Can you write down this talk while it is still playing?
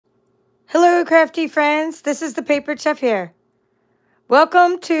Hello, crafty friends. This is the Paper Chef here.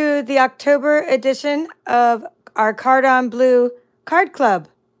 Welcome to the October edition of our Cardon Blue Card Club.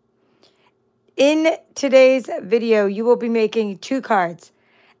 In today's video, you will be making 2 cards.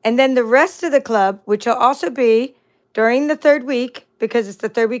 And then the rest of the club, which will also be during the 3rd week, because it's the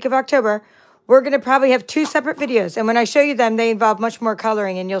 3rd week of October, we're going to probably have 2 separate videos. And when I show you them, they involve much more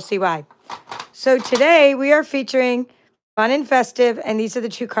coloring, and you'll see why. So today, we are featuring Fun and Festive, and these are the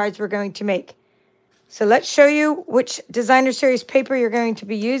 2 cards we're going to make. So let's show you which designer series paper you're going to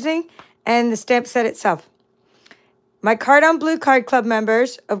be using and the stamp set itself. My Cardon Blue Card Club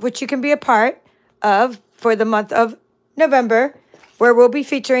members, of which you can be a part of for the month of November, where we'll be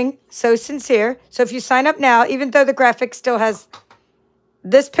featuring So Sincere. So if you sign up now, even though the graphic still has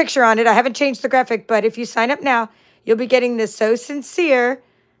this picture on it, I haven't changed the graphic, but if you sign up now, you'll be getting the So Sincere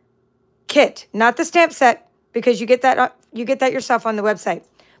kit, not the stamp set, because you get that yourself on the website.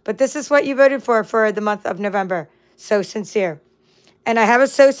 But this is what you voted for the month of November. So Sincere. And I have a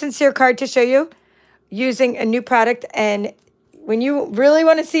So Sincere card to show you using a new product. And when you really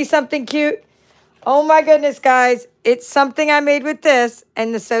want to see something cute, oh my goodness, guys, it's something I made with this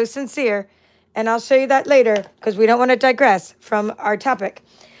and the So Sincere. And I'll show you that later because we don't want to digress from our topic.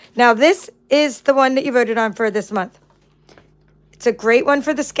 Now, this is the one that you voted on for this month. It's a great one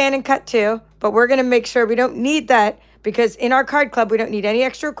for the scan and cut too, but we're going to make sure we don't need that because in our card club, we don't need any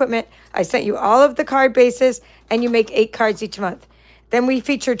extra equipment. I sent you all of the card bases and you make 8 cards each month. Then we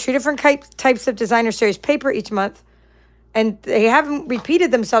feature 2 different types of designer series paper each month. And they haven't repeated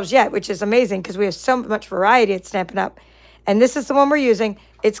themselves yet, which is amazing because we have so much variety at Stampin' Up. And this is the one we're using.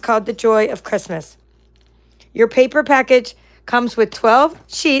 It's called The Joy of Christmas. Your paper package comes with 12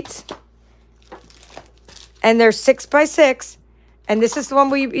 sheets and they're 6 by 6. And this is the one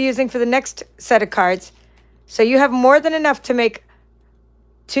we'll be using for the next set of cards. So you have more than enough to make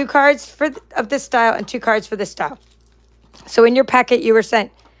 2 cards of this style and 2 cards for this style. So in your packet, you were sent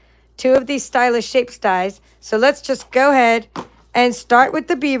 2 of these stylish shape dies. So let's just go ahead and start with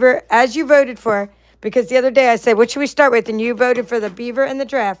the beaver as you voted for. Because the other day I said, what should we start with? And you voted for the beaver and the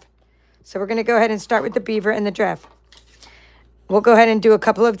giraffe. So we're going to go ahead and start with the beaver and the giraffe. We'll go ahead and do a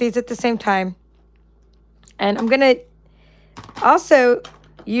couple of these at the same time. And I'm going to also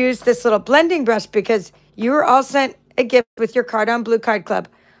use this little blending brush because you were all sent a gift with your Cardon Blue Card Club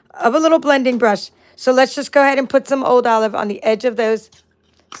of a little blending brush. So let's just go ahead and put some Old Olive on the edge of those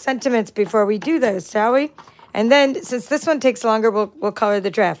sentiments before we do those, shall we? And then, since this one takes longer, we'll color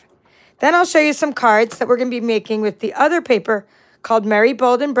the giraffe. Then I'll show you some cards that we're going to be making with the other paper called Merry,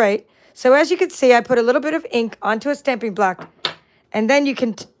 Bold, and Bright. So as you can see, I put a little bit of ink onto a stamping block. And then you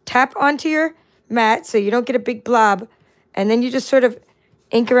can tap onto your mat so you don't get a big blob. And then you just sort of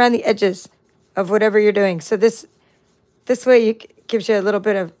ink around the edges of whatever you're doing. So this way gives you a little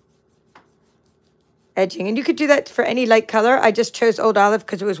bit of edging. And you could do that for any light color. I just chose Old Olive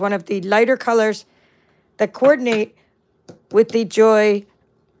because it was one of the lighter colors that coordinate with the joy.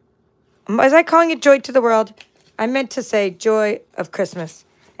 Was I calling it Joy to the World? I meant to say Joy of Christmas.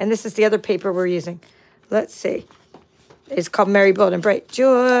 And this is the other paper we're using. Let's see. It's called Merry, Bold, and Bright.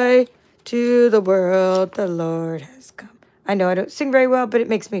 Joy to the world, the Lord has come. I know I don't sing very well, but it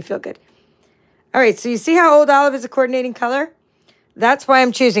makes me feel good. All right, so you see how Old Olive is a coordinating color? That's why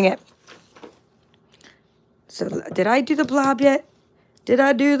I'm choosing it. So did I do the blob yet? Did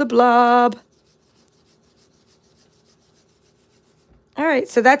I do the blob? All right,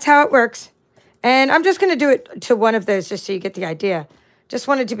 so that's how it works. And I'm just going to do it to one of those just so you get the idea. Just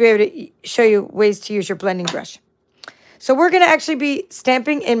wanted to be able to show you ways to use your blending brush. So we're going to actually be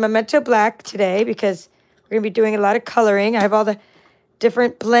stamping in Memento Black today because we're going to be doing a lot of coloring. I have all the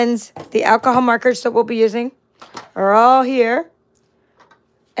different blends. The alcohol markers that we'll be using are all here.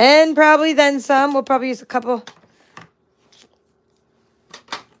 And probably then some. We'll probably use a couple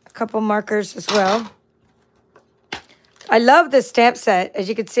markers as well. I love this stamp set. As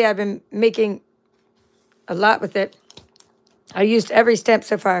you can see, I've been making a lot with it. I used every stamp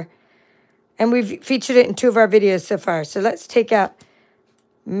so far. And we've featured it in 2 of our videos so far. So let's take out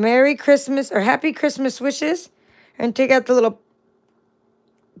Merry Christmas or Happy Christmas Wishes. And take out the little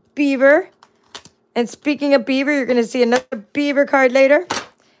beaver. And speaking of beaver, you're going to see another beaver card later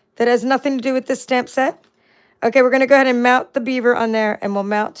that has nothing to do with this stamp set. Okay, we're going to go ahead and mount the beaver on there. And we'll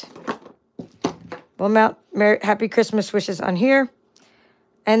mount Happy Christmas Wishes on here.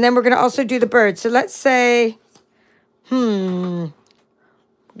 And then we're going to also do the bird. So let's say, we're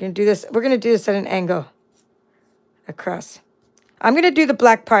going to do this. We're going to do this at an angle across. I'm going to do the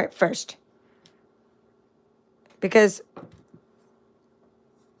black part first because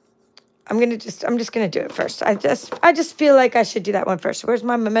I'm just going to do it first. I just feel like I should do that one first. Where's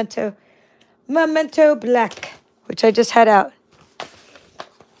my memento Memento Black, which I just had out.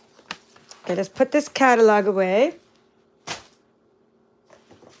 Okay, let's put this catalog away.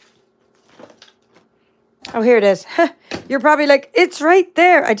 Oh, here it is. You're probably like, it's right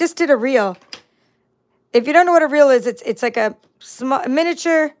there. I just did a reel. If you don't know what a reel is, it's like a small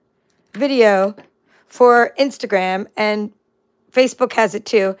miniature video for Instagram, and Facebook has it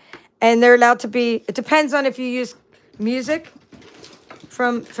too. And they're allowed to be, it depends on if you use music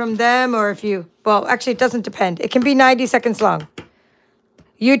from them or if you, well, actually it doesn't depend. It can be 90 seconds long.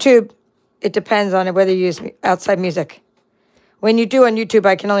 YouTube, it depends on it whether you use outside music. When you do on YouTube,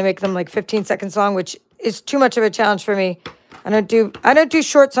 I can only make them like 15 seconds long, which is too much of a challenge for me. I don't do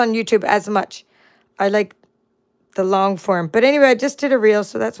shorts on YouTube as much. I like the long form. But anyway, I just did a reel,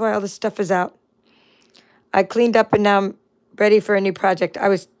 so that's why all this stuff is out. I cleaned up and now I'm ready for a new project. I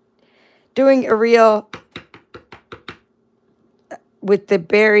was doing a reel with the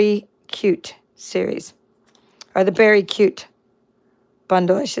Berry Cute series, or the Berry Cute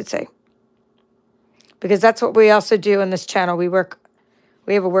bundle, I should say. Because that's what we also do on this channel. We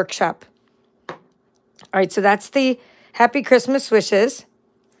have a workshop. All right, so that's the Happy Christmas Wishes.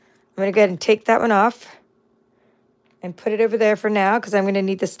 I'm going to go ahead and take that one off and put it over there for now because I'm going to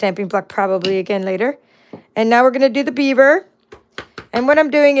need the stamping block probably again later. And now we're going to do the beaver. And what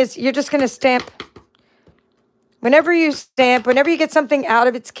I'm doing is you're just going to stamp. Whenever you get something out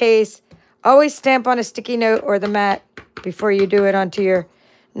of its case, always stamp on a sticky note or the mat before you do it onto your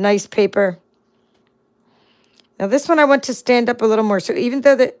nice paper. Now this one I want to stand up a little more. So even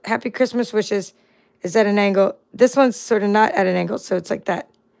though the Happy Christmas Wishes is at an angle, this one's sort of not at an angle, so it's like that.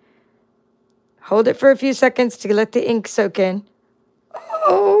 Hold it for a few seconds to let the ink soak in.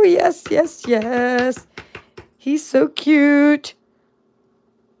 Oh, yes, yes, yes. He's so cute.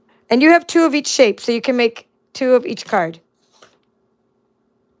 And you have 2 of each shape, so you can make 2 of each card.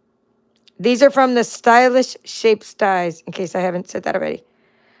 These are from the Stylish Shapes Dies, in case I haven't said that already.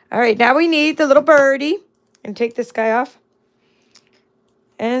 All right, now we need the little birdie. And take this guy off.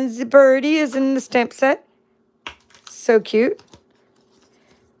 And the birdie is in the stamp set. So cute.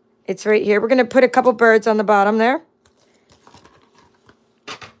 It's right here. We're going to put a couple birds on the bottom there.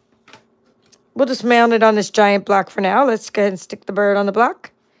 We'll just mount it on this giant block for now. Let's go ahead and stick the bird on the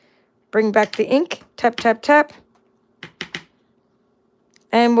block. Bring back the ink. Tap, tap, tap.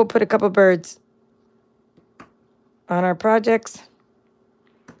 And we'll put a couple birds on our projects.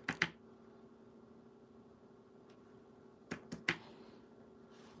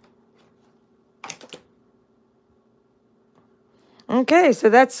 Okay, so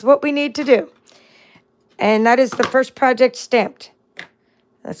that's what we need to do. And that is the first project stamped.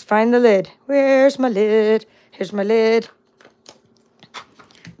 Let's find the lid. Where's my lid? Here's my lid.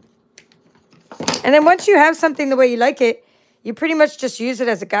 And then once you have something the way you like it, you pretty much just use it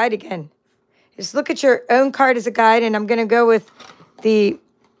as a guide again. Just look at your own card as a guide, and I'm going to go with the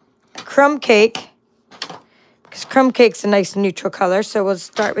crumb cake, because crumb cake's a nice neutral color, so we'll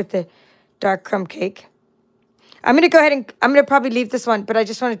start with the dark crumb cake. I'm going to go ahead and, I'm going to probably leave this one, but I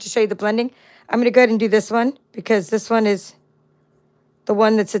just wanted to show you the blending. I'm going to go ahead and do this one, because this one is the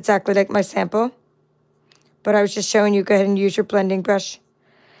one that's exactly like my sample. But I was just showing you, go ahead and use your blending brush.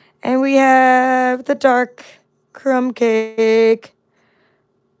 And we have the dark crumb cake.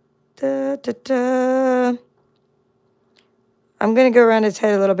 Da, da, da. I'm going to go around his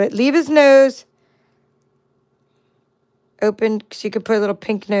head a little bit. Leave his nose open, because you could put a little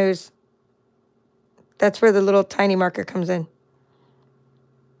pink nose. That's where the little tiny marker comes in.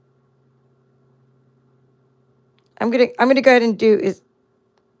 I'm gonna go ahead and do his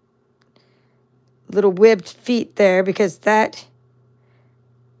little webbed feet there, because that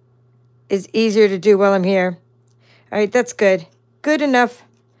is easier to do while I'm here. All right, that's good. Good enough.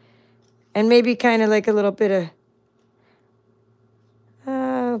 And maybe kind of like a little bit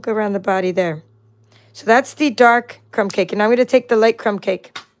of, go around the body there. So that's the dark crumb cake. And I'm going to take the light crumb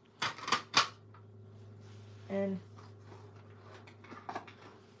cake. And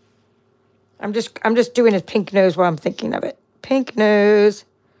I'm just doing his pink nose while I'm thinking of it. Pink nose.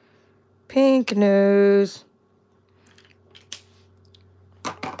 Pink nose.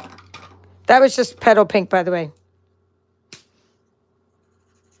 That was just petal pink, by the way.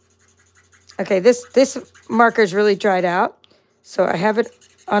 Okay, this marker's really dried out, so I have it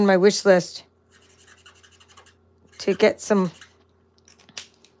on my wish list to get some.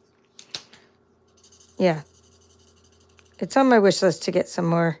 Yeah, it's on my wish list to get some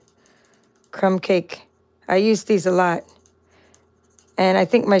more crumb cake. I use these a lot, and I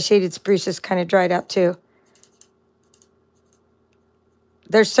think my shaded spruce is kind of dried out too.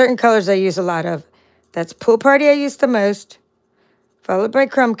 There's certain colors I use a lot of. That's Pool Party I use the most. followed by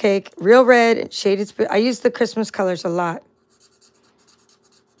crumb cake, real red, and shaded. I use the Christmas colors a lot.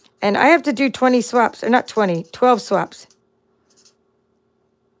 And I have to do 20 swaps, or not 20, 12 swaps.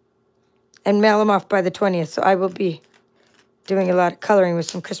 And mail them off by the 20th. So I will be doing a lot of coloring with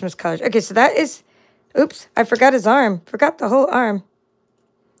some Christmas colors. Okay, so that is, oops, I forgot his arm. Forgot the whole arm.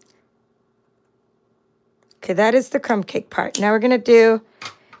 Okay, that is the crumb cake part. Now we're going to do,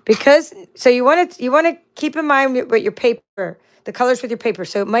 because, so you want to keep in mind with your paper, the colors with your paper.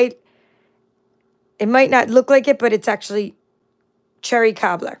 So it might not look like it, but it's actually cherry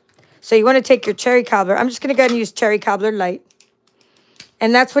cobbler. So you want to take your cherry cobbler. I'm just going to go ahead and use cherry cobbler light.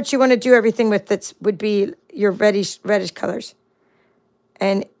 And that's what you want to do everything with. That would be your reddish colors.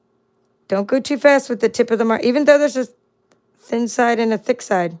 And don't go too fast with the tip of the mark, even though there's a thin side and a thick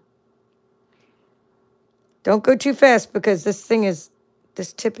side. Don't go too fast because this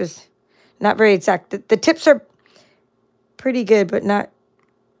tip is not very exact. The tips are pretty good, but not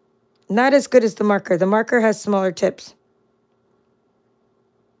as good as the marker. The marker has smaller tips.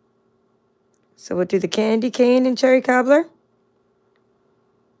 So we'll do the candy cane and cherry cobbler.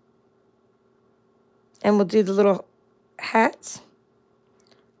 And we'll do the little hats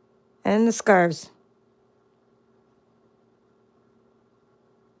and the scarves.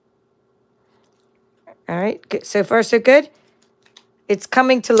 All right, good. So far so good. It's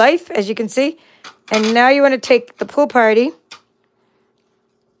coming to life, as you can see. And now you want to take the pool party.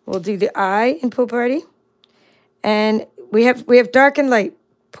 We'll do the eye in pool party. And we have dark and light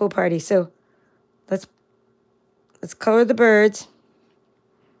pool party. So let's color the birds.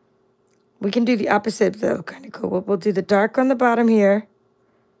 We can do the opposite, though. Kind of cool. We'll do the dark on the bottom here.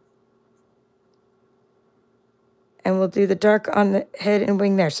 And we'll do the dark on the head and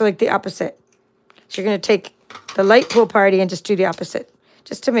wing there. So like the opposite. So you're going to take the light pool party and just do the opposite.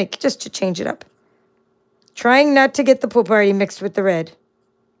 Just to change it up. Trying not to get the pool party mixed with the red.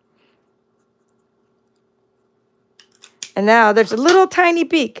 And now there's a little tiny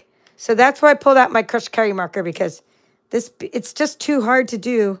beak. So that's why I pulled out my crushed curry marker, because it's just too hard to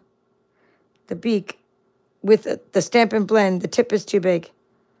do the beak with the Stampin' Blend. The tip is too big.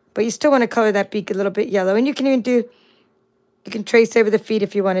 But you still want to color that beak a little bit yellow. And you can even you can trace over the feet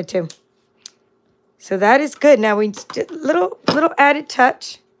if you wanted to. So that is good. Now we just did a little added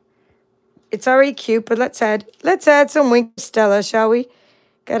touch. It's already cute, but let's add some wink Stella, shall we?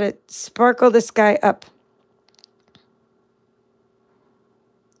 Gotta sparkle this guy up.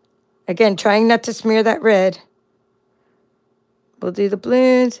 Again, trying not to smear that red. We'll do the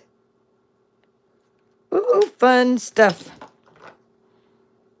balloons. Ooh, fun stuff.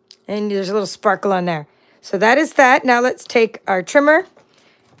 And there's a little sparkle on there. So that is that. Now let's take our trimmer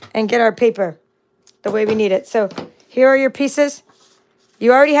and get our paper the way we need it. So here are your pieces.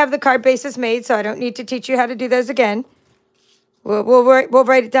 You already have the card bases made, so I don't need to teach you how to do those again. We'll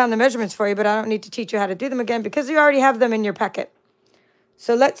write down the measurements for you, but I don't need to teach you how to do them again because you already have them in your packet.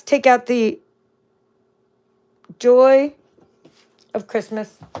 So let's take out the Joy of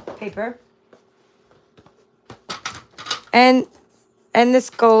Christmas paper. And this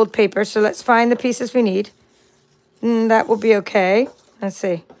gold paper. So let's find the pieces we need. That will be okay. Let's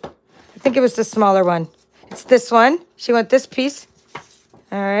see. I think it was the smaller one. It's this one. She wants this piece.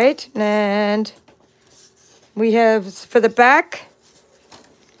 All right. And we have, for the back,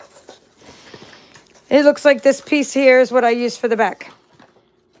 it looks like this piece here is what I use for the back.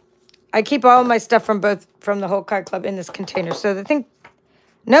 I keep all my stuff from the whole card club in this container. So the thing,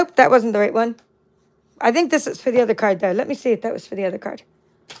 nope, that wasn't the right one. I think this is for the other card, though. Let me see if that was for the other card.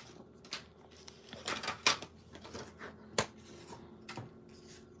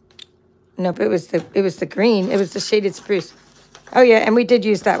 Nope, it was the green. It was the shaded spruce. Oh, yeah, and we did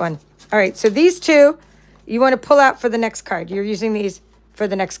use that one. All right, so these two, you want to pull out for the next card. You're using these for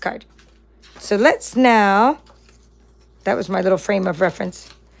the next card. So let's now, that was my little frame of reference.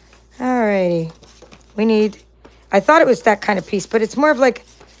 All righty. We need, I thought it was that kind of piece, but it's more of like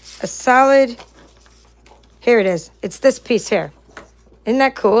a solid, here it is. It's this piece here. Isn't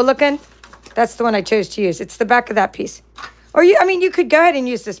that cool looking? That's the one I chose to use. It's the back of that piece. Or you could go ahead and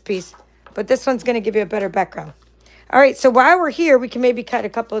use this piece, but this one's going to give you a better background. All right, so while we're here, we can maybe cut a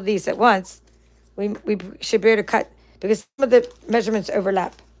couple of these at once. We should be able to cut, because some of the measurements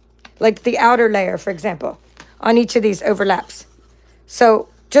overlap. Like the outer layer, for example, on each of these overlaps. So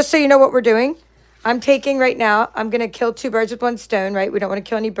just so you know what we're doing, I'm taking right now, I'm going to kill two birds with one stone, right? We don't want to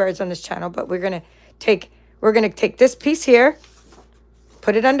kill any birds on this channel, but we're going to take this piece here,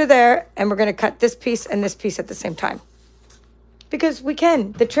 put it under there, and we're going to cut this piece and this piece at the same time. Because we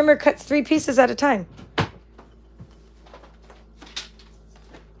can. The trimmer cuts 3 pieces at a time.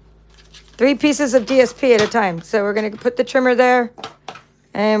 3 pieces of DSP at a time. So we're going to put the trimmer there,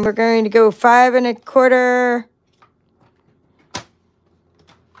 and we're going to go 5 1/4.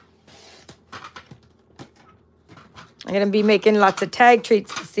 I'm going to be making lots of tag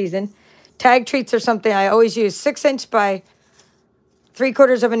treats this season. Tag treats are something I always use 6" by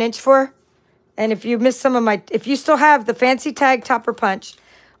 3/4 of an inch for. And if you miss some of my, if you still have the fancy tag topper punch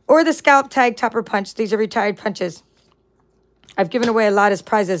or the scallop tag topper punch, these are retired punches. I've given away a lot as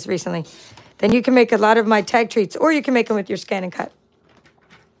prizes recently. Then you can make a lot of my tag treats, or you can make them with your scan and cut.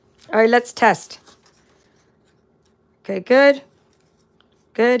 All right, let's test. Okay, good.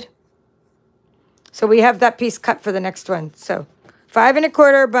 Good. So we have that piece cut for the next one. So 5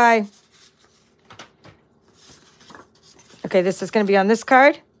 1/4 by, okay, this is going to be on this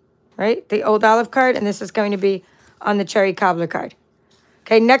card, right? The old olive card, and this is going to be on the cherry cobbler card.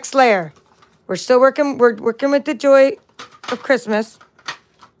 Okay, next layer. We're still working, we're working with the joy of Christmas.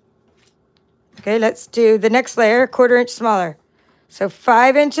 Okay, let's do the next layer, 1/4 inch smaller. So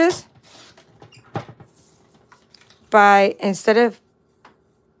 5 inches by, instead of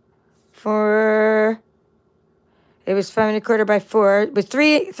 4, it was 5 1/4 by 4. It was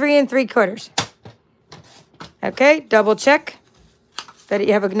 3 3 3/4. Okay, double check that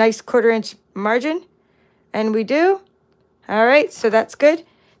you have a nice 1/4 inch margin. And we do. All right, so that's good.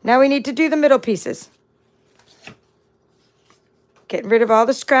 Now we need to do the middle pieces. Getting rid of all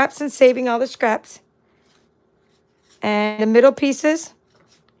the scraps and saving all the scraps. And the middle pieces.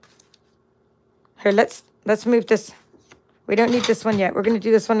 Here, let's move this. We don't need this one yet. We're going to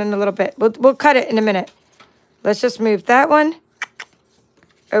do this one in a little bit. We'll cut it in a minute. Let's just move that one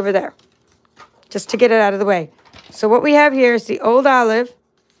over there, just to get it out of the way. So what we have here is the old olive,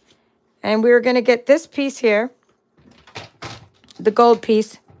 and we're going to get this piece here, the gold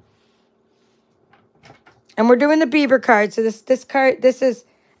piece. And we're doing the beaver card. So this card, this is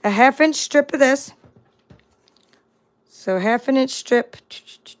a 1/2 inch strip of this. So 1/2 inch strip.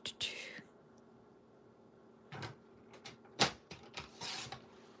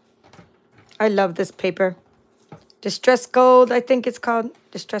 I love this paper. Distress Gold, I think it's called.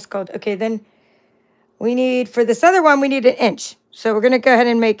 Distress Gold. Okay, then we need, for this other one, we need 1 inch. So we're going to go ahead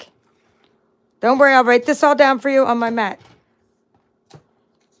and make, don't worry, I'll write this all down for you on my mat.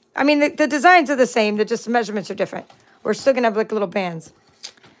 I mean, the designs are the same. They're just the measurements are different. We're still going to have like little bands.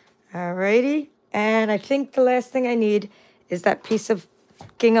 All righty. And I think the last thing I need is that piece of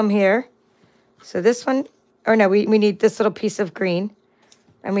gingham here. So this one, or no, we need this little piece of green.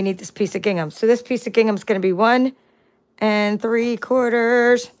 And we need this piece of gingham. So this piece of gingham is going to be 1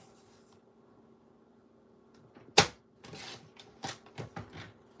 3/4.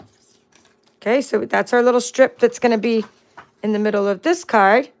 Okay, so that's our little strip that's going to be in the middle of this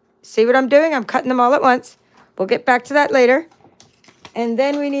card. See what I'm doing? I'm cutting them all at once. We'll get back to that later. And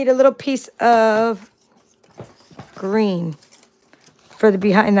then we need a little piece of green for the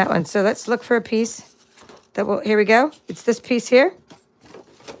behind that one. So let's look for a piece that will, here we go. It's this piece here.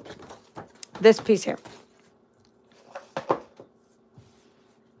 This piece here.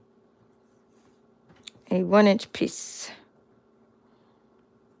 A 1 inch piece.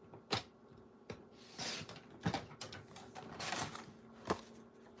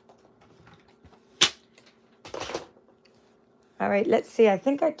 All right, let's see. I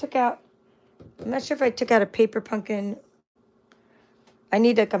think I took out, I'm not sure if I took out a paper pumpkin. I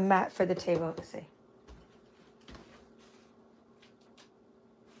need like a mat for the table. Let's see.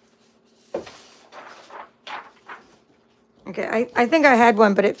 Okay, I think I had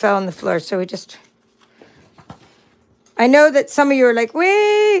one, but it fell on the floor. So we just, I know that some of you are like,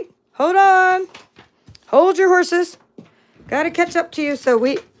 wait, hold on. Hold your horses. Got to catch up to you. So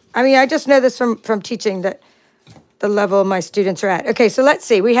I mean, I just know this from teaching that the level my students are at. Okay, so let's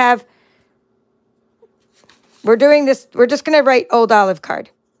see. We're doing this. We're just going to write old olive card.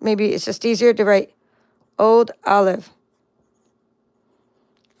 Maybe it's just easier to write old olive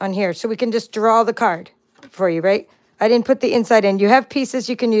on here. So we can just draw the card for you, right? I didn't put the inside in. You have pieces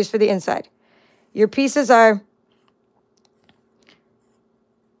you can use for the inside. Your pieces are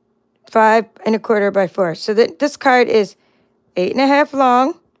 5 1/4 by 4. So this card is 8 1/2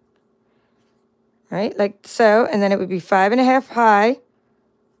 long. Right, like so, and then it would be 5 1/2 high.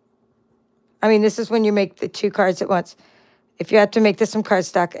 I mean, this is when you make the 2 cards at once. If you have to make this from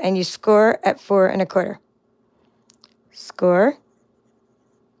cardstock, and you score at 4 1/4. Score.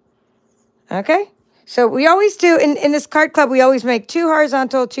 Okay, so we always do, in this card club, we always make 2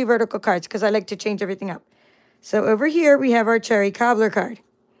 horizontal, 2 vertical cards, because I like to change everything up. So over here, we have our cherry cobbler card.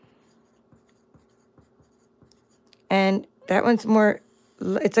 And that one's more,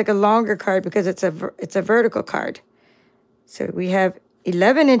 it's like a longer card because it's a vertical card. So we have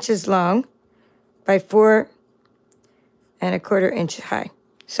 11 inches long. by 4¼ inch high.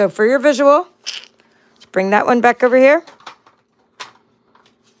 So for your visual, let's bring that one back over here.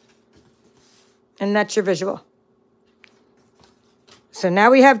 And that's your visual. So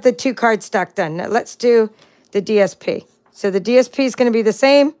now we have the 2 cardstock done. Now let's do the DSP. So the DSP is going to be the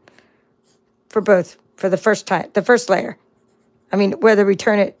same for both, for the first layer. I mean, whether we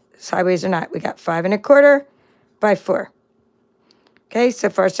turn it sideways or not. We got 5¼ by 4. Okay, so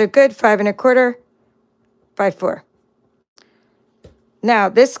far so good. 5¼ by 4. Now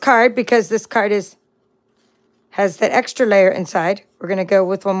this card, because this card has that extra layer inside, we're going to go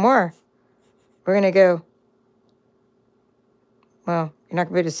with one more. We're going to go, well, you're not going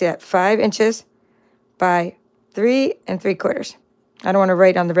to be able to see that, 5 inches by 3¾ I don't want to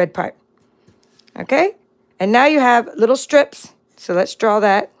write on the red part. Okay, and now you have little strips. So let's draw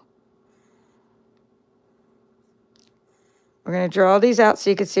that. We're going to draw these out so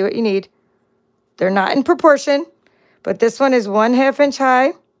you can see what you need. They're not in proportion, but this one is 1/2 inch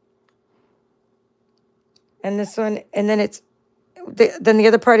high. And this one, and then then the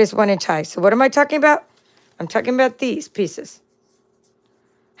other part is 1 inch high. So what am I talking about? I'm talking about these pieces.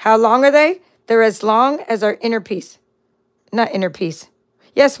 How long are they? They're as long as our inner piece. Not inner piece.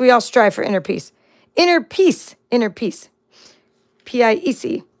 Yes, we all strive for inner piece. Inner piece. Inner piece.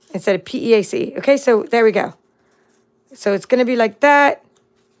 P-I-E-C instead of P-E-A-C. Okay, so there we go. So it's going to be like that.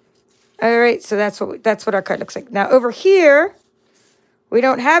 All right, so that's what our card looks like. Now over here, we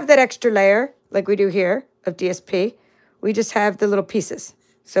don't have that extra layer like we do here of DSP. We just have the little pieces.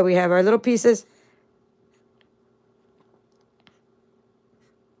 So we have our little pieces.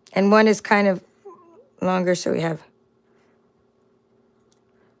 And one is kind of longer, so we have.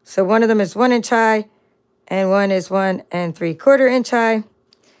 So one of them is 1 inch high, and one is 1¾ inch high.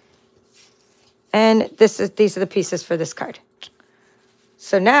 And these are the pieces for this card.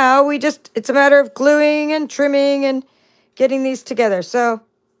 So now it's a matter of gluing and trimming and getting these together. So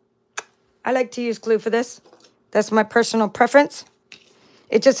I like to use glue for this. That's my personal preference.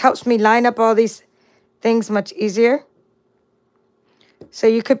 It just helps me line up all these things much easier. So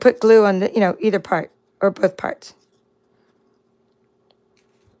you could put glue on either part or both parts.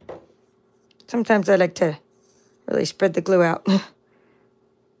 Sometimes I like to really spread the glue out.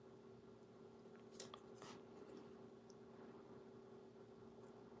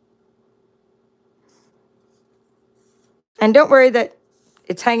 And don't worry that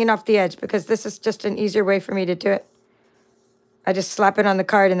it's hanging off the edge, because this is just an easier way for me to do it. I just slap it on the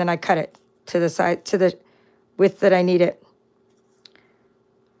card and then I cut it to the side, to the width that I need it.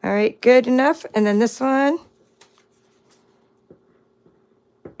 All right, good enough. And then this one.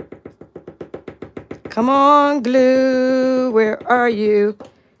 Come on, glue. Where are you?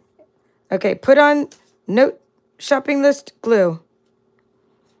 Okay, put on note shopping list glue.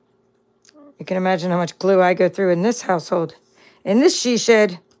 You can imagine how much glue I go through in this household, in this she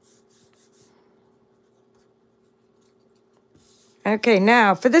shed. Okay,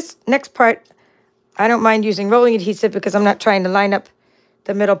 now for this next part, I don't mind using rolling adhesive because I'm not trying to line up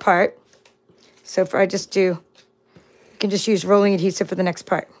the middle part. So you can just use rolling adhesive for the next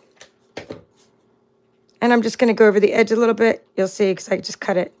part. And I'm just going to go over the edge a little bit. You'll see, because I just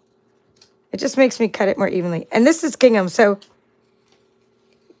cut it. It just makes me cut it more evenly. And this is gingham, so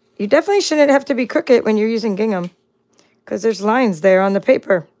you definitely shouldn't have to be crooked when you're using gingham, because there's lines there on the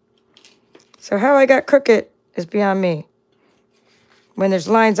paper. So how I got crooked is beyond me when there's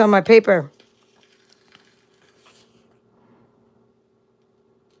lines on my paper.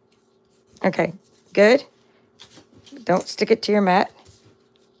 Okay, good. Don't stick it to your mat.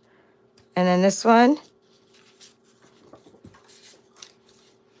 And then this one.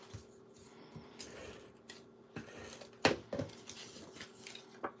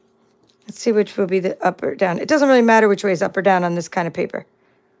 Let's see which will be the up or down. It doesn't really matter which way is up or down on this kind of paper.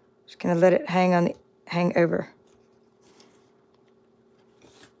 Just gonna let it hang over.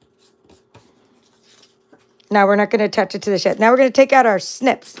 Now we're not gonna attach it to the shed. Now we're gonna take out our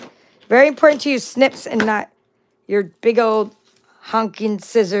snips. Very important to use snips and not your big old honking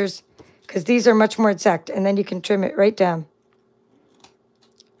scissors, because these are much more exact, and then you can trim it right down.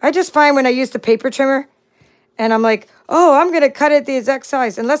 I just find when I use the paper trimmer, and I'm like, oh, I'm going to cut it the exact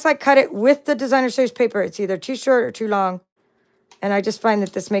size. Unless I cut it with the designer series paper, it's either too short or too long. And I just find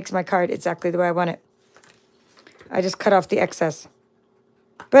that this makes my card exactly the way I want it. I just cut off the excess.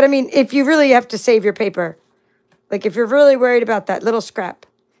 But I mean, if you really have to save your paper, like if you're really worried about that little scrap,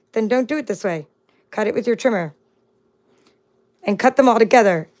 then don't do it this way. Cut it with your trimmer. And cut them all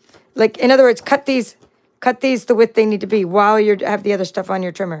together. Like, in other words, cut these the width they need to be while you have the other stuff on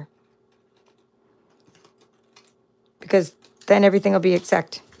your trimmer. Because then everything will be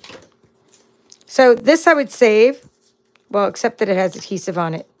exact. So this I would save. Well, except that it has adhesive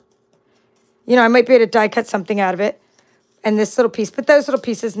on it. You know, I might be able to die cut something out of it. And this little piece, but those little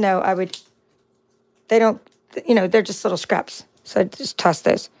pieces, no, I would, they don't, you know, they're just little scraps. So I just toss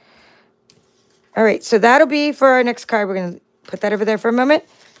those. All right, so that'll be for our next card. We're going to put that over there for a moment,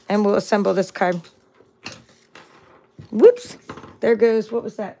 and we'll assemble this card. Whoops. There goes, what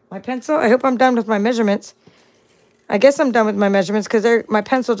was that? My pencil? I hope I'm done with my measurements. I guess I'm done with my measurements because my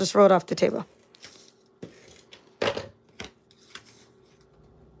pencil just rolled off the table.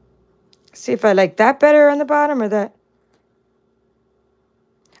 See if I like that better on the bottom or that.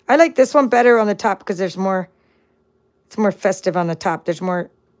 I like this one better on the top because there's more, it's more festive on the top. There's more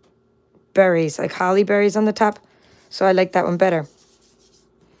berries, like holly berries on the top. So I like that one better.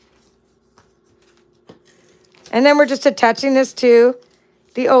 And then we're just attaching this to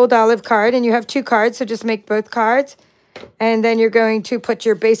the old olive card. And you have 2 cards, so just make both cards. And then you're going to put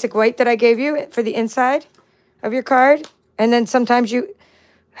your basic white that I gave you for the inside of your card. And then sometimes you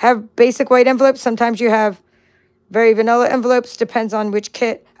have basic white envelopes. Sometimes you have very vanilla envelopes. Depends on which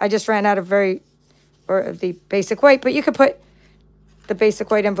kit. I just ran out of the basic white. But you could put the basic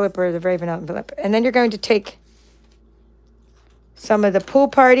white envelope or the very vanilla envelope. And then you're going to take some of the Pool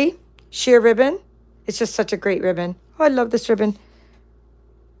Party sheer ribbon. It's just such a great ribbon. Oh, I love this ribbon.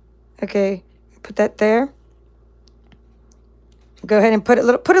 Okay, put that there. Go ahead and put a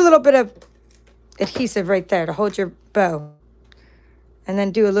little bit of adhesive right there to hold your bow. And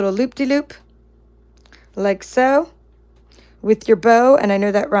then do a little loop-de-loop, like so, with your bow. And I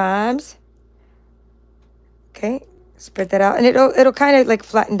know that rhymes. Okay, spread that out. And it'll kind of like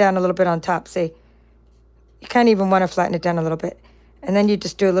flatten down a little bit on top, see? You kind of even want to flatten it down a little bit. And then you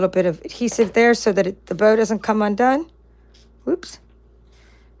just do a little bit of adhesive there so that the bow doesn't come undone. Whoops.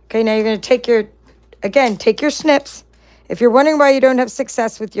 Okay, now you're going to take your snips. If you're wondering why you don't have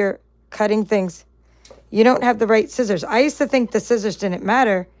success with your cutting things, you don't have the right scissors. I used to think the scissors didn't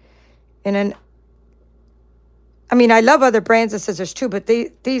matter. I mean, I love other brands of scissors too, but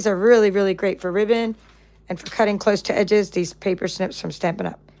these are really, really great for ribbon and for cutting close to edges, these paper snips from Stampin'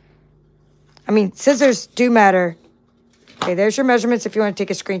 Up. I mean, scissors do matter. Okay, there's your measurements if you want to take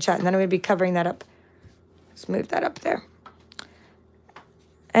a screenshot, and then I'm going to be covering that up. Let's move that up there.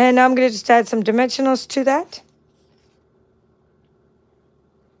 And now I'm going to just add some dimensionals to that.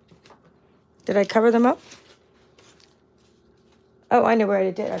 Did I cover them up? Oh, I know where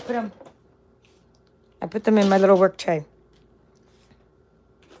I did. I put them in my little work tray.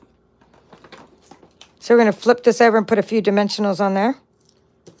 So we're going to flip this over and put a few dimensionals on there.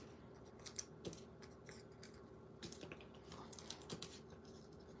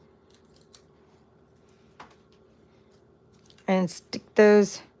 And stick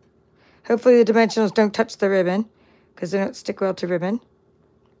those. Hopefully the dimensionals don't touch the ribbon because they don't stick well to ribbon.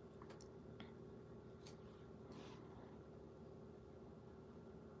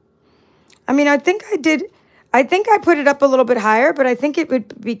 I mean, I think I put it up a little bit higher, but I think it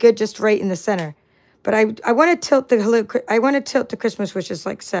would be good just right in the center. But I want to tilt the Christmas wishes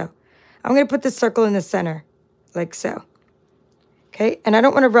like so. I'm going to put the circle in the center like so. Okay, and I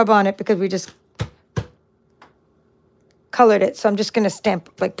don't want to rub on it because we just colored it, so I'm just going to stamp,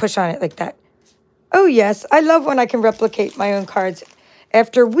 like push on it like that. Oh yes, I love when I can replicate my own cards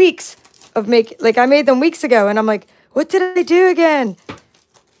after weeks of I made them weeks ago, and I'm like, what did I do again?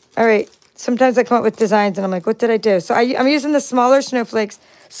 All right, sometimes I come up with designs, and I'm like, what did I do? So I'm using the smaller snowflakes,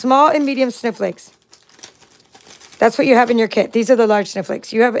 small and medium snowflakes. That's what you have in your kit. These are the large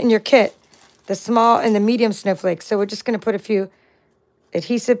snowflakes. You have in your kit the small and the medium snowflakes. So we're just going to put a few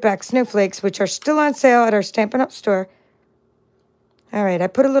adhesive back snowflakes, which are still on sale at our Stampin' Up store. All right, I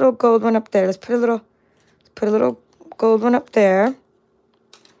put a little gold one up there. Let's put a little gold one up there.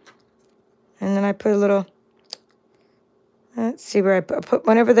 And then I put a little, let's see where I put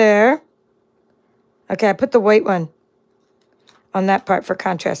one over there. Okay, I put the white one on that part for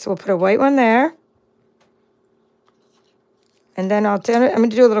contrast. So we'll put a white one there. And then I'm going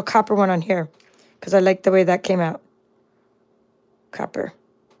to do a little copper one on here because I like the way that came out. Copper.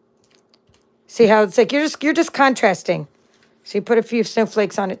 See how it's like you're just contrasting. So you put a few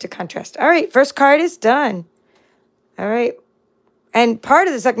snowflakes on it to contrast. All right, first card is done. All right. And part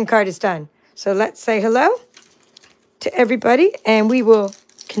of the second card is done. So let's say hello to everybody, and we will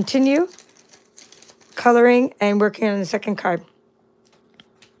continue coloring and working on the second card.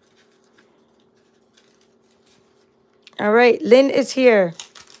 All right, Lynn is here.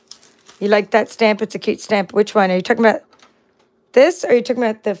 You like that stamp? It's a cute stamp. Which one? Are you talking about this, or are you talking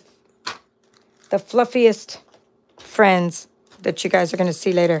about the fluffiest friends that you guys are going to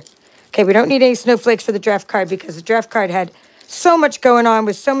see later? Okay, we don't need any snowflakes for the draft card because the draft card had so much going on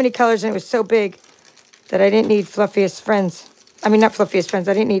with so many colors, and it was so big that I didn't need fluffiest friends. I mean, not fluffiest friends.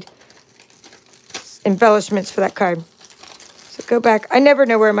 I didn't need embellishments for that card. So go back. I never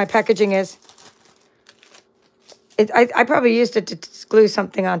know where my packaging is. I probably used it to glue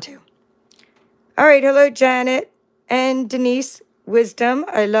something onto. All right. Hello, Janet and Denise Wisdom.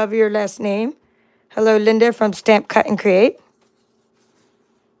 I love your last name. Hello, Linda from Stamp, Cut, and Create.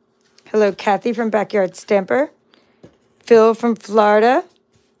 Hello, Kathy from Backyard Stamper. Phil from Florida.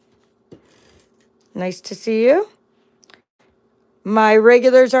 Nice to see you. My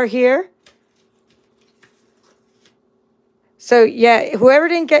regulars are here. So, yeah, whoever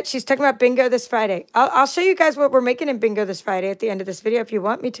didn't get, she's talking about bingo this Friday. I'll show you guys what we're making in bingo this Friday at the end of this video if you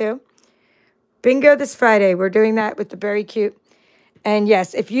want me to. Bingo this Friday. We're doing that with the Very Cute. And,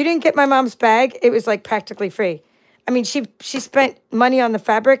 yes, if you didn't get my mom's bag, it was, like, practically free. I mean, she spent money on the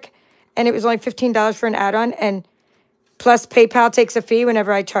fabric, and it was only $15 for an add-on. And plus, PayPal takes a fee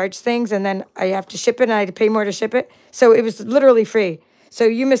whenever I charge things, and then I have to ship it, and I had to pay more to ship it. So it was literally free. So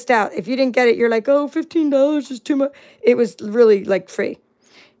you missed out. If you didn't get it, you're like, oh, $15 is too much. It was really, like, free.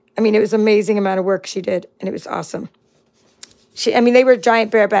 I mean, it was an amazing amount of work she did, and it was awesome. I mean, they were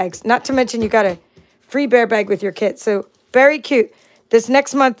giant bear bags. Not to mention you got a free bear bag with your kit. So Very Cute. This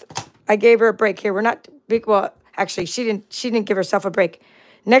next month, I gave her a break here. We're not big. Well, actually, she didn't give herself a break.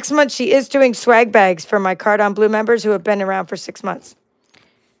 Next month, she is doing swag bags for my Cardon Blue members who have been around for 6 months.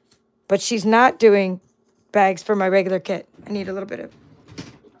 But she's not doing bags for my regular kit. I need a little bit of...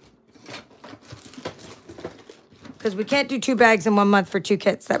 Because we can't do 2 bags in 1 month for 2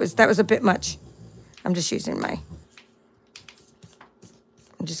 kits. That was a bit much. I'm just using my...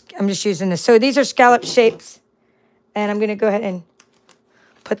 I'm just using this. So these are scallop shapes. And I'm going to go ahead and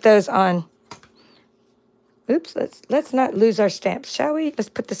put those on. Oops, let's not lose our stamps, shall we? Let's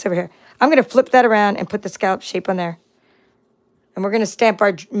put this over here. I'm going to flip that around and put the scallop shape on there. And we're going to stamp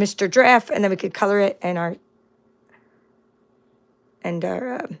our Mr. Draft, and then we could color it and our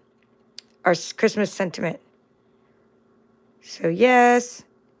Christmas sentiment. So, yes.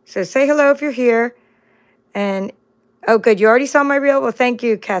 So, say hello if you're here. And, oh, good. You already saw my reel? Well, thank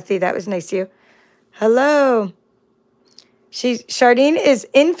you, Kathy. That was nice of you. Hello. Chardine is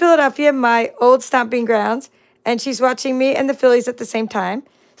in Philadelphia, my old stomping grounds, and she's watching me and the Phillies at the same time.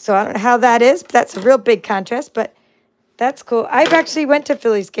 So I don't know how that is, but that's a real big contrast, but that's cool. I've actually went to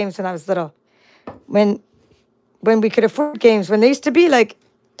Phillies games when I was little, when we could afford games, when they used to be like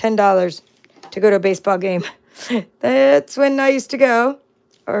 $10 to go to a baseball game. That's when I used to go.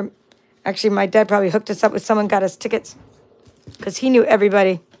 Or actually, my dad probably hooked us up with someone, got us tickets, because he knew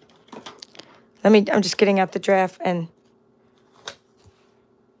everybody. I'm just getting out the draft, and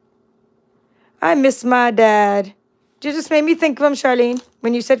I miss my dad. You just made me think of him, Charlene,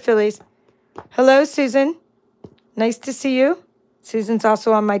 when you said Phillies. Hello, Susan. Nice to see you. Susan's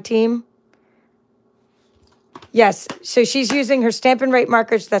also on my team. Yes, so she's using her Stampin' Right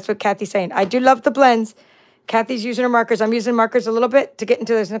markers. That's what Kathy's saying. I do love the blends. Kathy's using her markers. I'm using markers a little bit to get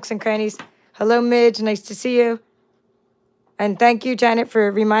into those nooks and crannies. Hello, Midge. Nice to see you. And thank you, Janet,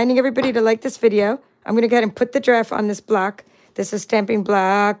 for reminding everybody to like this video. I'm going to go ahead and put the draft on this block. This is stamping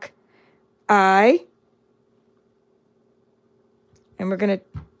block I. And we're gonna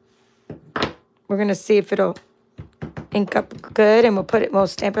see if it'll ink up good, and we'll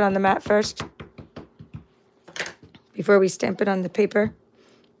stamp it on the mat first before we stamp it on the paper.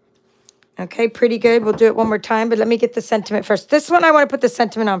 Okay, pretty good. We'll do it one more time, but let me get the sentiment first. This one I want to put the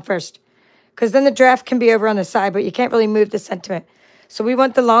sentiment on first, because then the draft can be over on the side, but you can't really move the sentiment. So we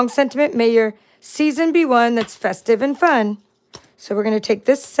want the long sentiment. May your season be one that's festive and fun. So we're going to take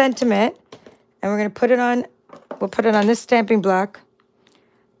this sentiment, and we're going to put it on, we'll put it on this stamping block.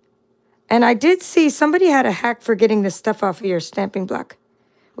 And I did see somebody had a hack for getting this stuff off of your stamping block.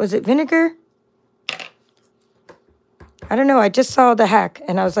 Was it vinegar? I don't know. I just saw the hack,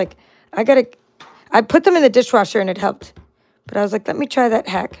 and I was like, I put them in the dishwasher, and it helped. But I was like, let me try that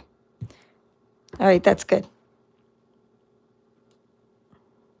hack. All right, that's good.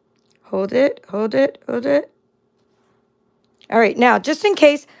 Hold it, hold it, hold it. All right, now, just in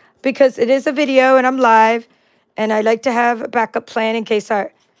case, because it is a video and I'm live, and I like to have a backup plan in case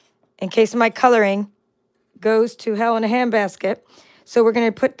my coloring goes to hell in a handbasket. So we're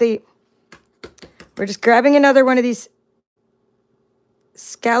going to we're just grabbing another one of these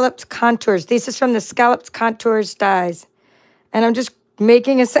scalloped contours. This is from the Scalloped Contours dies. And I'm just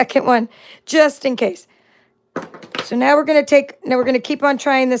making a second one just in case. So now we're going to keep on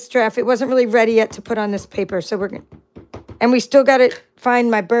trying this draft. It wasn't really ready yet to put on this paper. So and we still got to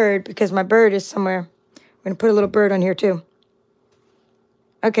find my bird, because my bird is somewhere. We're going to put a little bird on here too.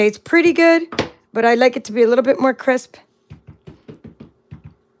 Okay, it's pretty good, but I like it to be a little bit more crisp.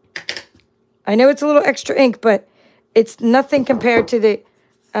 I know it's a little extra ink, but it's nothing compared to the,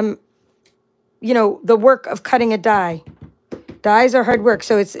 you know, the work of cutting a die. Dies are hard work,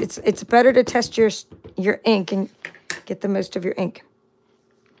 so it's better to test your ink and get the most of your ink.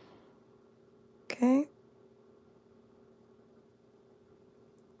 Okay.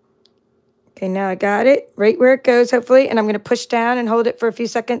 Okay, now I got it right where it goes, hopefully, and I'm going to push down and hold it for a few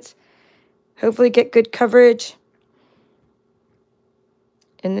seconds. Hopefully get good coverage.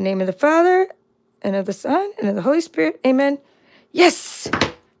 In the name of the Father, and of the Son, and of the Holy Spirit, amen. Yes!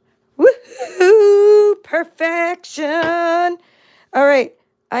 Woohoo! Perfection! All right,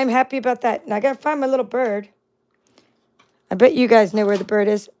 I'm happy about that. Now I got to find my little bird. I bet you guys know where the bird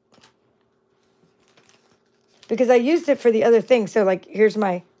is. Because I used it for the other thing. So, like, here's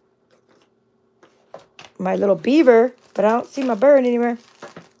my little beaver, but I don't see my bird anywhere.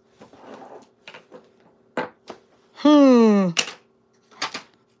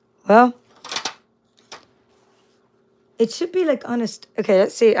 Well, it should be like honest. Okay,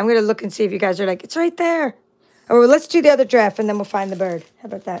 let's see. I'm going to look and see if you guys are like, it's right there. Oh, well, let's do the other draft and then we'll find the bird. How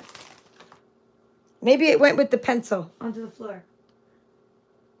about that? Maybe it went with the pencil onto the floor.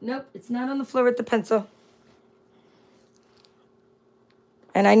 Nope, it's not on the floor with the pencil.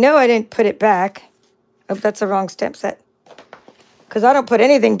 And I know I didn't put it back. Oh, that's the wrong stamp set. Because I don't put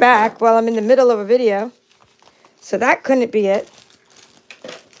anything back while I'm in the middle of a video. So that couldn't be it.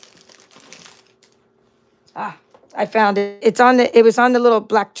 Ah, I found it. It was on the little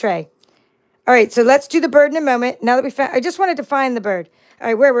black tray. All right, so let's do the bird in a moment. Now that we found, I just wanted to find the bird. All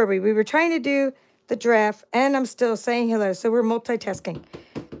right, where were we? We were trying to do the draft, and I'm still saying hello, so we're multitasking.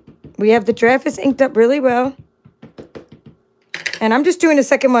 We have the draft is inked up really well. And I'm just doing a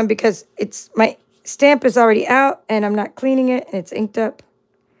second one because my stamp is already out, and I'm not cleaning it, and it's inked up.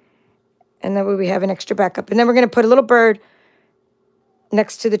 And that way we have an extra backup. And then we're going to put a little bird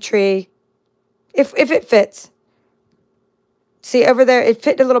next to the tree, if it fits. See, over there, it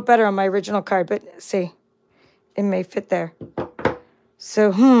fit a little better on my original card, but see, it may fit there.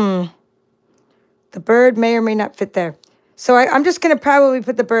 So, the bird may or may not fit there. So I'm just going to probably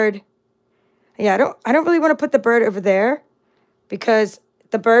put the bird, yeah, I don't really want to put the bird over there because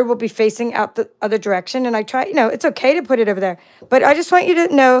the bird will be facing out the other direction. And I try, you know, it's okay to put it over there. But I just want you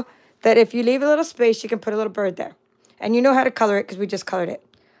to know that if you leave a little space, you can put a little bird there. And you know how to color it because we just colored it.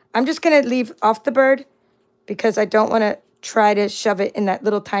 I'm just going to leave off the bird because I don't want to try to shove it in that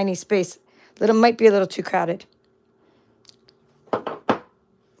little tiny space. Might be a little too crowded.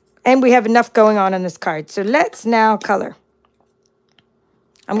 And we have enough going on this card. So let's now color.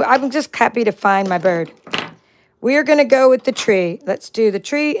 I'm just happy to find my bird. We are going to go with the tree. Let's do the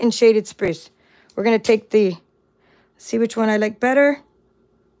tree and shaded spruce. We're going to take see which one I like better.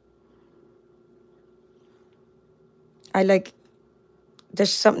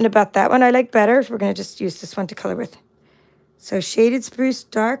 There's something about that one I like better. So we're going to just use this one to color with. So shaded spruce,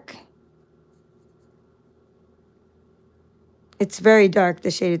 dark. It's very dark, the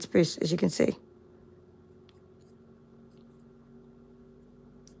shaded spruce, as you can see.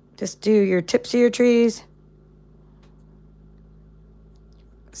 Just do your tips of your trees.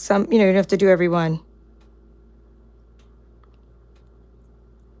 You don't have to do every one.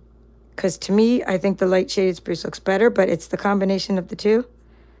 Because to me, I think the light shaded spruce looks better, but it's the combination of the two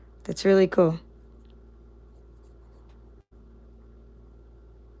that's really cool.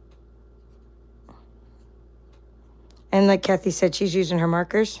 And like Kathy said, she's using her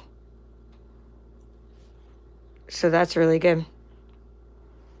markers. So that's really good.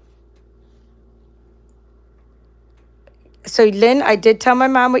 So Lynn, I did tell my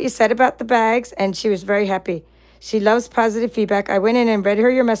mom what you said about the bags, and she was very happy. She loves positive feedback. I went in and read her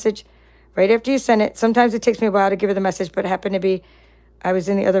your message right after you sent it. Sometimes it takes me a while to give her the message, but it happened to be, I was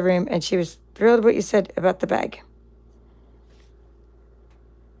in the other room, and she was thrilled what you said about the bag.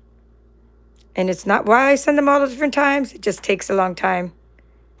 And it's not why I send them all at different times. It just takes a long time.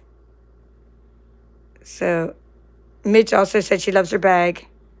 So Midge also said she loves her bag.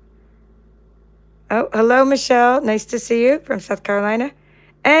 Oh, hello, Michelle. Nice to see you from South Carolina.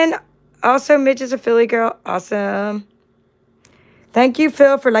 And also, Midge is a Philly girl. Awesome. Thank you,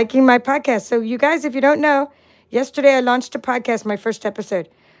 Phil, for liking my podcast. So you guys, if you don't know, yesterday I launched a podcast, my first episode.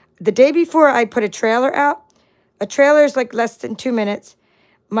 The day before, I put a trailer out. A trailer is like less than 2 minutes.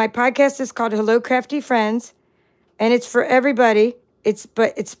 My podcast is called Hello Crafty Friends, and it's for everybody.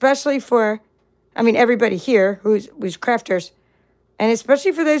 But especially for, everybody here who's crafters, and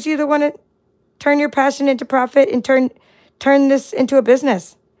especially for those of you that want to turn your passion into profit and turn this into a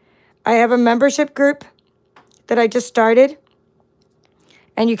business. I have a membership group that I just started,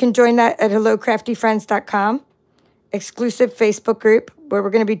 and you can join that at hellocraftyfriends.com. Exclusive Facebook group where we're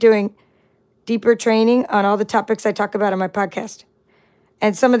going to be doing deeper training on all the topics I talk about on my podcast.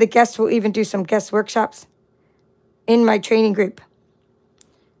 And some of the guests will even do some guest workshops in my training group.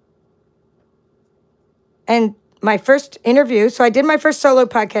 And my first interview, so I did my first solo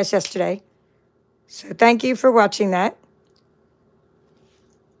podcast yesterday. So thank you for watching that.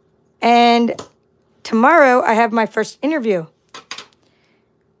 And tomorrow I have my first interview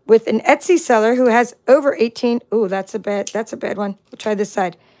with an Etsy seller who has over 18. Oh, that's a bad one. We'll try this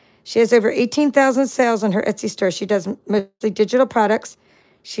side. She has over 18,000 sales on her Etsy store. She does mostly digital products.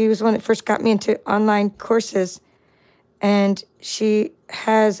 She was one that first got me into online courses. And she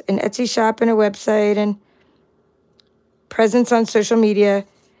has an Etsy shop and a website and presence on social media.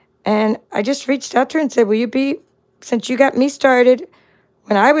 And I just reached out to her and said, will you be, since you got me started,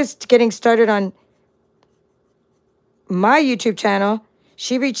 when I was getting started on my YouTube channel,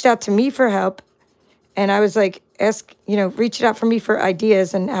 she reached out to me for help. And I was like, reach out for me for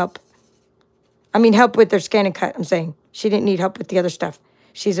ideas and help. I mean, help with their scan and cut, I'm saying. She didn't need help with the other stuff.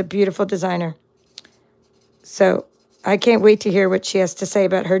 She's a beautiful designer. So I can't wait to hear what she has to say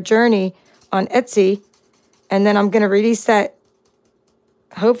about her journey on Etsy. And then I'm going to release that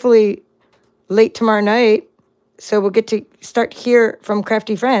hopefully late tomorrow night. So we'll get to start hear from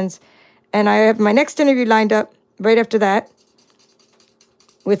Crafty Friends. And I have my next interview lined up right after that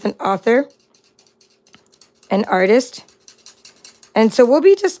with an author, an artist. And so we'll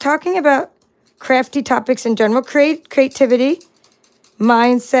be just talking about crafty topics in general, creativity,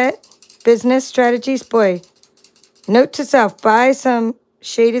 mindset, business strategies. Boy, note to self, buy some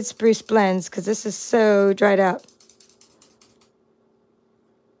shaded spruce blends because this is so dried out.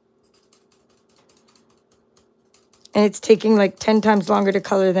 And it's taking like 10 times longer to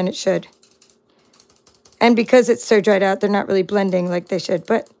color than it should. And because it's so dried out, they're not really blending like they should.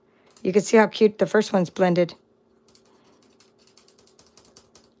 But you can see how cute the first one's blended.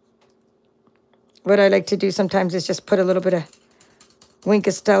 What I like to do sometimes is just put a little bit of Wink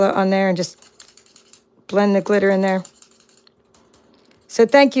of Stella on there and just blend the glitter in there. So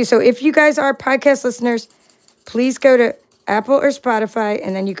thank you. So if you guys are podcast listeners, please go to Apple or Spotify,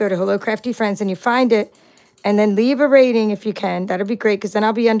 and then you go to Hello Crafty Friends, and you find it, and then leave a rating if you can. That'll be great, because then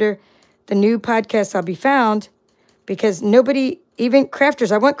I'll be under the new podcast. I'll be found, because nobody, even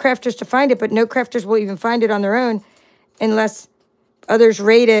crafters, I want crafters to find it, but no crafters will even find it on their own unless others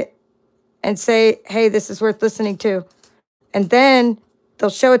rate it and say, hey, this is worth listening to. And then they'll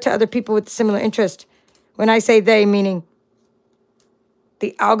show it to other people with similar interest. When I say they, meaning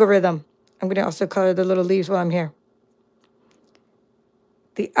the algorithm. I'm going to also color the little leaves while I'm here.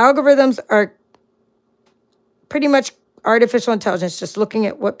 The algorithms are pretty much artificial intelligence, just looking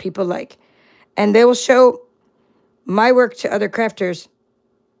at what people like. And they will show my work to other crafters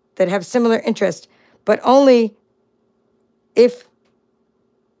that have similar interest, but only if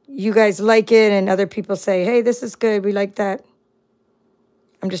you guys like it and other people say, hey, this is good, we like that.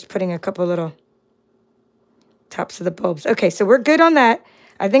 I'm just putting a couple little tops of the bulbs. Okay, so we're good on that.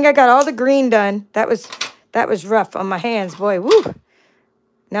 I think I got all the green done. That was rough on my hands, boy. Woo!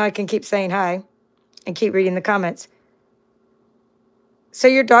 Now I can keep saying hi and keep reading the comments. So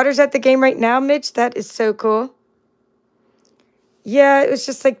your daughter's at the game right now, Mitch? That is so cool. Yeah, it was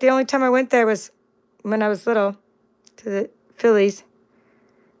just like the only time I went there was when I was little, to the Phillies.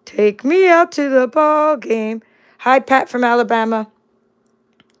 Take me out to the ball game. Hi, Pat from Alabama.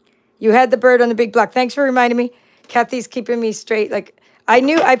 You had the bird on the big block. Thanks for reminding me. Kathy's keeping me straight. Like,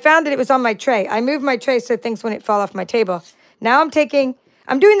 I found that it was on my tray. I moved my tray so things wouldn't fall off my table. Now I'm doing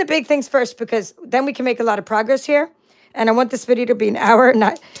the big things first, because then we can make a lot of progress here. And I want this video to be an hour,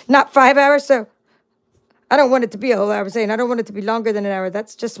 not 5 hours. So I don't want it to be a whole hour. Saying I don't want it to be longer than an hour.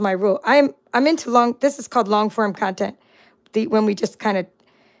 That's just my rule. I'm into this is called long form content. When we just kind of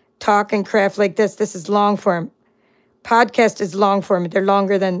talk and craft like this is long form. Podcast is long form. They're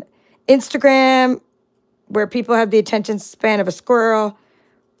longer than Instagram, where people have the attention span of a squirrel.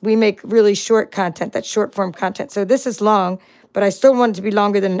 We make really short content. That's short form content. So this is long, but I still want it to be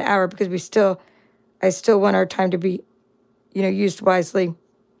longer than an hour, because I still want our time to be, used wisely.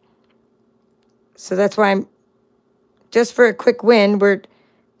 So that's why just for a quick win, we're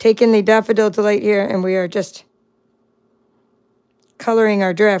taking the Daffodil Delight here, and we are just coloring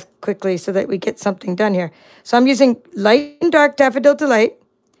our draft quickly so that we get something done here. So I'm using light and dark Daffodil Delight,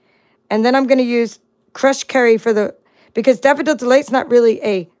 and then I'm going to use Crushed Curry because Daffodil Delight's not really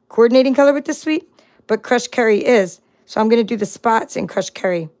a coordinating color with the suite, but Crushed Curry is. So I'm going to do the spots in Crushed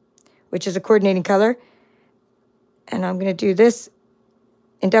Curry, which is a coordinating color. And I'm going to do this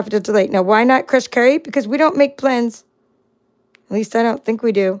in Daffodil Delight. Now, why not Crushed Curry? Because we don't make blends, at least I don't think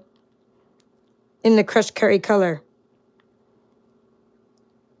we do, in the Crushed Curry color.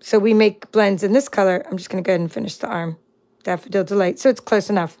 So we make blends in this color. I'm just going to go ahead and finish the arm. Daffodil Delight. So it's close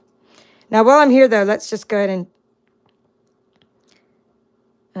enough. Now, while I'm here, though, let's just go ahead and...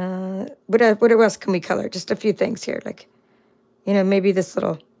 what else can we color? Just a few things here. Like, you know, maybe this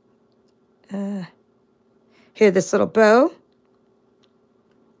little... here, this little bow.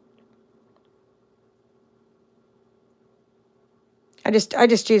 I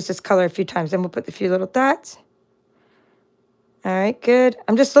just used this color a few times. Then we'll put a few little dots. All right, good.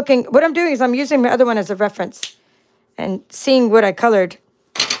 I'm just looking. What I'm doing is I'm using my other one as a reference and seeing what I colored.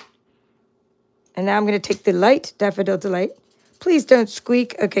 And now I'm going to take the light, Daffodil Delight. Please don't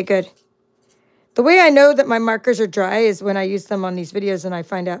squeak. Okay, good. The way I know that my markers are dry is when I use them on these videos and I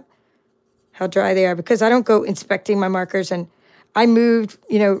find out how dry they are, because I don't go inspecting my markers. And I moved,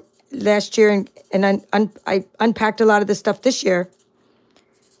 you know, last year and I unpacked a lot of this stuff this year.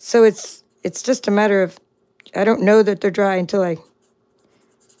 So it's just a matter of, I don't know that they're dry until I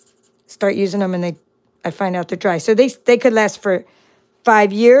start using them and I find out they're dry. So they could last for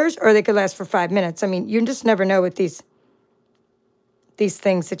 5 years or they could last for 5 minutes. I mean, you just never know with these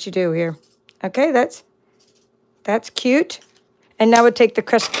things that you do here. Okay, that's cute. And now we'll take the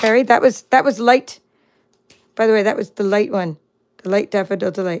crushed cherry. That was light. By the way, that was the light one. The light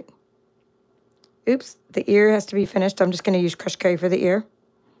Daffodil Delight. Oops, the ear has to be finished. I'm just going to use crushed cherry for the ear.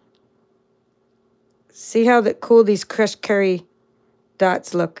 See how cool these crushed cherry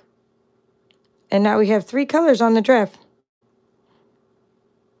dots look. And now we have 3 colors on the draft.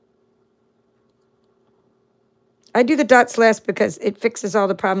 I do the dots last because it fixes all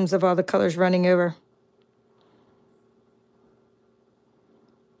the problems of all the colors running over.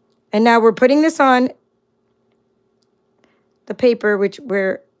 And now we're putting this on the paper,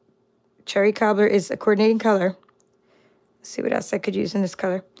 where Cherry Cobbler is a coordinating color. Let's see what else I could use in this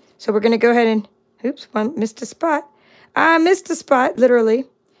color. So we're going to go ahead and, oops, missed a spot. I missed a spot, literally.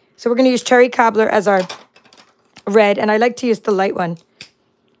 So we're going to use Cherry Cobbler as our red, and I like to use the light one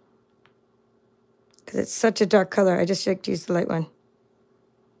because it's such a dark color. I just like to use the light one.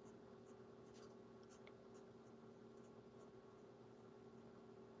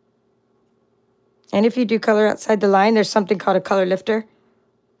 And if you do color outside the line, there's something called a color lifter,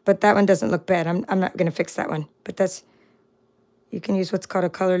 but that one doesn't look bad. I'm not going to fix that one, but you can use what's called a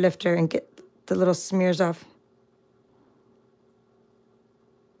color lifter and get the little smears off.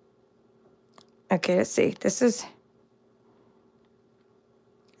 Okay, let's see. This is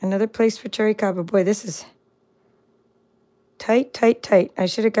another place for Cherry Cobbler. Boy, this is tight, tight, tight. I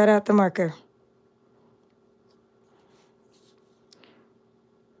should have got out the marker.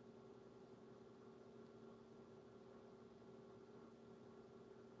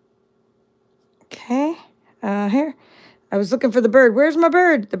 Okay, here. I was looking for the bird. Where's my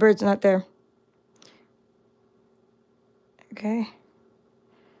bird? The bird's not there. Okay.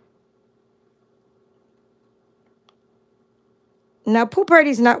 Now, Pool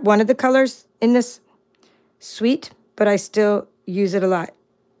Party's not one of the colors in this suite, but I still use it a lot.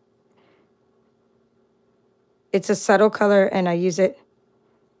 It's a subtle color, and I use it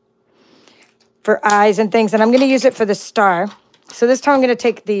for eyes and things. And I'm going to use it for the star. So this time I'm going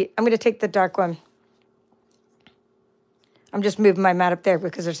to take the dark one. I'm just moving my mat up there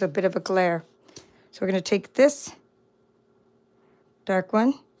because there's a bit of a glare. So we're going to take this dark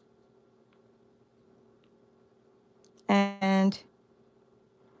one. And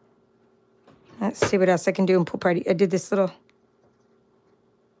let's see what else I can do in Pool Party. I did this little,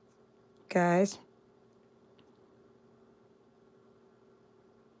 guys.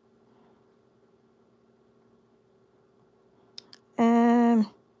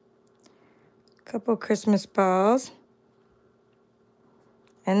 Couple Christmas balls.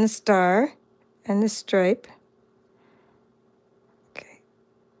 And the star. And the stripe. Okay.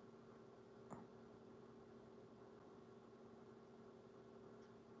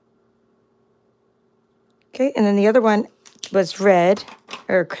 Okay, and then the other one was red,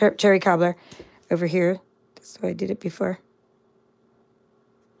 or Cherry Cobbler over here. That's the way I did it before.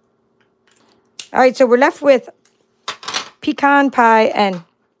 All right, so we're left with pecan pie, and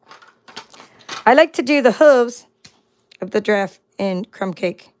I like to do the hooves of the draft in crumb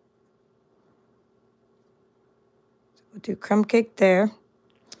cake. So we'll do crumb cake there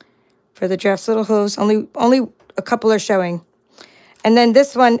for the draft's little hooves. Only a couple are showing. And then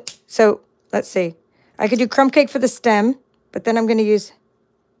this one, so let's see. I could do crumb cake for the stem, but then I'm going to use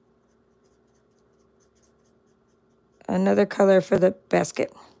another color for the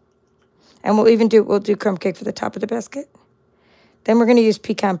basket. And we'll do crumb cake for the top of the basket. Then we're going to use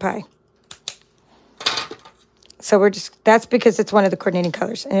pecan pie. So that's because it's one of the coordinating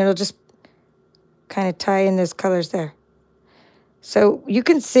colors. And it'll just kind of tie in those colors there. So you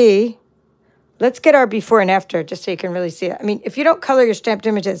can see, let's get our before and after just so you can really see it. I mean, if you don't color your stamped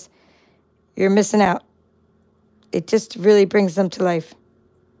images, you're missing out. It just really brings them to life.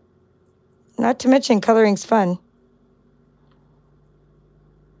 Not to mention coloring's fun.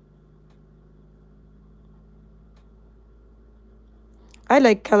 I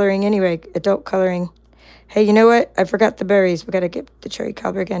like coloring anyway, adult coloring. Hey, you know what? I forgot the berries. We got to get the cherry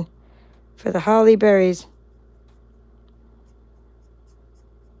cobbler again for the holly berries.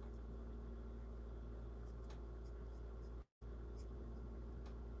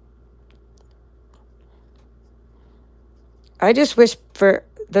 I just wish for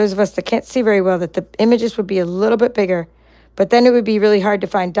those of us that can't see very well that the images would be a little bit bigger, but then it would be really hard to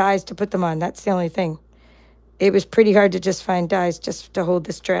find dies to put them on. That's the only thing. It was pretty hard to just find dies just to hold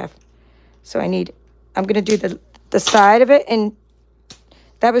this giraffe. So I'm going to do the side of it, and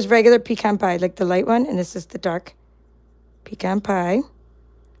that was regular pecan pie, like the light one, and this is the dark pecan pie.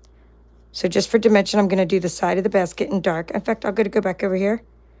 So just for dimension, I'm going to do the side of the basket in dark. In fact, I'm going to go back over here.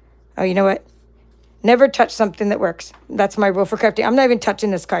 Oh, you know what? Never touch something that works. That's my rule for crafting. I'm not even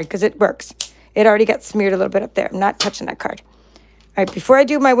touching this card because it works. It already got smeared a little bit up there. I'm not touching that card. All right, before I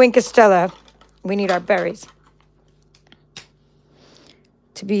do my Wink Estella, we need our berries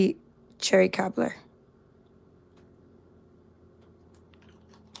to be cherry cobbler.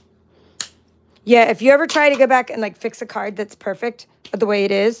 Yeah, if you ever try to go back and like fix a card that's perfect the way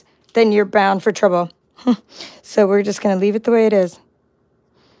it is, then you're bound for trouble. So we're just going to leave it the way it is.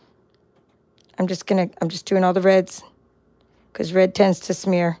 I'm just doing all the reds because red tends to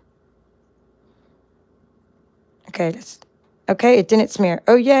smear. Okay, okay, it didn't smear.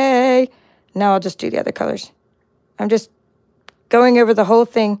 Oh, yay. Now I'll just do the other colors. I'm just going over the whole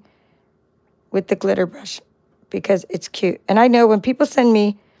thing with the glitter brush because it's cute. And I know when people send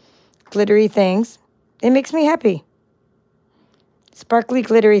me glittery things, it makes me happy. Sparkly,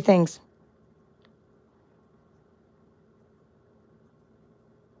 glittery things.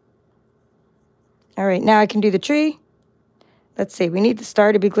 All right, now I can do the tree. Let's see, we need the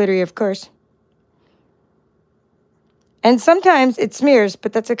star to be glittery, of course. And sometimes it smears,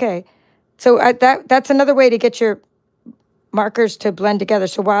 but that's okay. So that's another way to get your markers to blend together.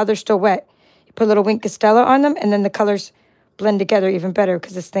 So while they're still wet, you put a little Wink Estella on them, and then the colors blend together even better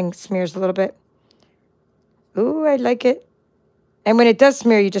because this thing smears a little bit. Ooh, I like it. And when it does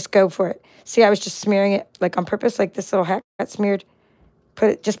smear, you just go for it. See, I was just smearing it like on purpose, like this little hack got smeared.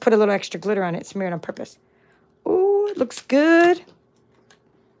 Just put a little extra glitter on it, smear it on purpose. Ooh, it looks good.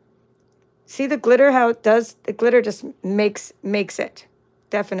 See the glitter, how it does? The glitter just makes it,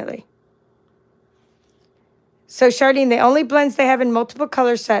 definitely. So Chardine, the only blends they have in multiple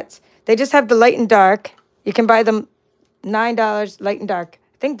color sets, they just have the light and dark. You can buy them $9, light and dark.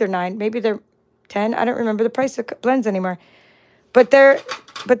 I think they're $9, maybe they're $10. I don't remember the price of blends anymore. But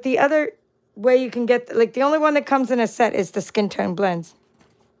the other way you can get, like the only one that comes in a set is the skin tone blends,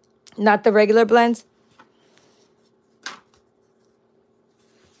 not the regular blends.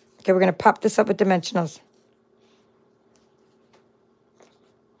 Okay, we're going to pop this up with dimensionals.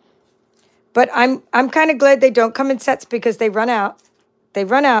 But I'm kind of glad they don't come in sets because they run out. They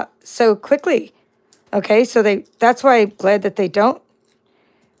run out so quickly. Okay, so that's why I'm glad that they don't.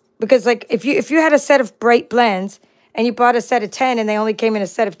 Because like if you had a set of bright blends and you bought a set of 10 and they only came in a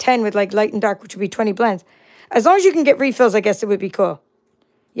set of 10 with like light and dark, which would be 20 blends. As long as you can get refills, I guess it would be cool.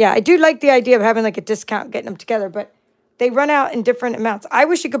 Yeah, I do like the idea of having like a discount, getting them together, but they run out in different amounts. I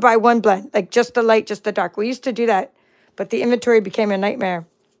wish you could buy one blend, like just the light, just the dark. We used to do that, but the inventory became a nightmare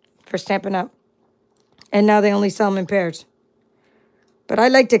for Stampin' Up. And now they only sell them in pairs. But I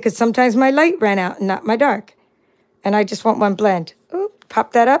liked it because sometimes my light ran out and not my dark. And I just want one blend. Ooh,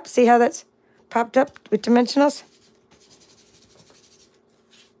 pop that up. See how that's popped up with dimensionals?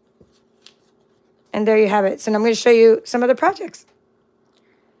 And there you have it. So now I'm going to show you some other projects.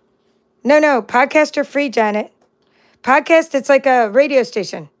 No, podcasts are free, Janet. Podcast, it's like a radio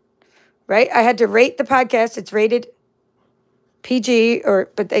station, right? I had to rate the podcast. It's rated PG,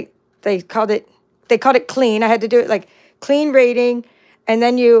 but they called it clean. I had to do it like clean rating, and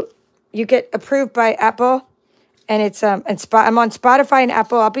then you get approved by Apple, and it's I'm on Spotify and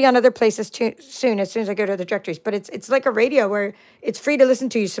Apple. I'll be on other places too soon as I go to the directories. But it's like a radio where it's free to listen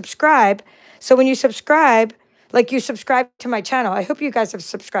to. You subscribe. So when you subscribe, like you subscribe to my channel. I hope you guys have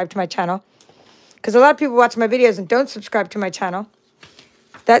subscribed to my channel, because a lot of people watch my videos and don't subscribe to my channel.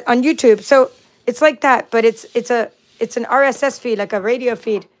 That on YouTube. So it's like that, but it's an RSS feed, like a radio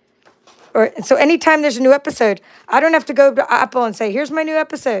feed. So anytime there's a new episode, I don't have to go to Apple and say, here's my new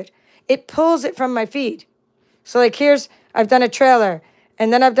episode. It pulls it from my feed. So like I've done a trailer,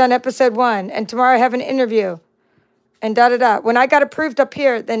 and then I've done episode 1, and tomorrow I have an interview. and da-da-da. When I got approved up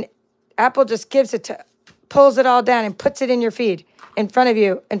here, then Apple just pulls it all down and puts it in your feed in front of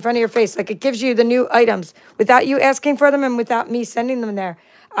you, in front of your face. Like it gives you the new items without you asking for them and without me sending them there.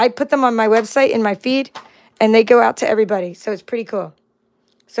 I put them on my website in my feed and they go out to everybody. So it's pretty cool.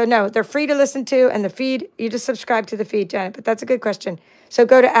 So no, they're free to listen to, and the feed, you just subscribe to the feed, Janet, but that's a good question. So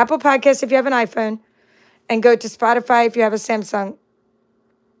go to Apple Podcasts if you have an iPhone, and go to Spotify if you have a Samsung,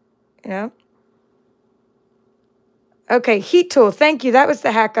 you know. Okay, heat tool, thank you. That was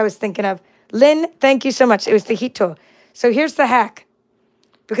the hack I was thinking of. Lynn, thank you so much. It was the heat tool. So here's the hack.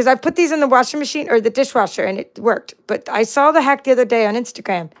 Because I put these in the washing machine or the dishwasher, and it worked. But I saw the hack the other day on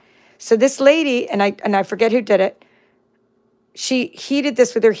Instagram. So this lady, and I forget who did it, she heated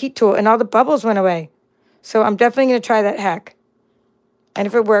this with her heat tool, and all the bubbles went away. So I'm definitely going to try that hack. And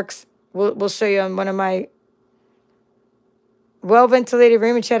if it works, we'll show you on one of my well-ventilated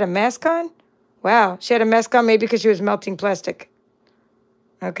room, and she had a mask on? Wow, she had a mask on maybe because she was melting plastic.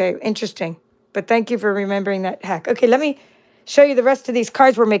 Okay, interesting. But thank you for remembering that hack. Okay, let me show you the rest of these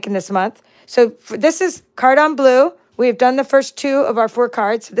cards we're making this month. So this is Card on Blue. We've done the first 2 of our 4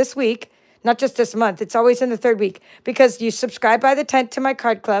 cards this week. Not just this month. It's always in the 3rd week. Because you subscribe by the 10th to my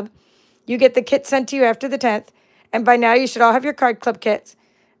card club. You get the kit sent to you after the 10th. And by now, you should all have your card club kits.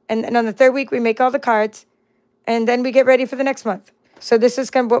 And on the 3rd week, we make all the cards. And then we get ready for the next month. So this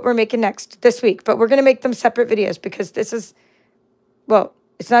is kind of what we're making next this week. But we're going to make them separate videos. Because this is, well,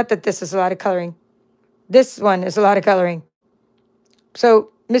 it's not that this is a lot of coloring. This one is a lot of coloring.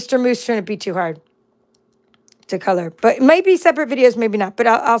 So Mr. Moose shouldn't be too hard to color. But it might be separate videos, maybe not. But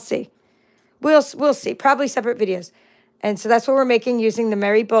I'll see. We'll see. Probably separate videos. And so that's what we're making using the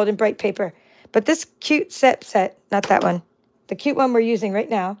Merry Bold and Bright paper. But this cute set, not that one, the cute one we're using right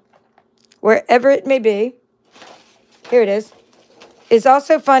now, wherever it may be, here it is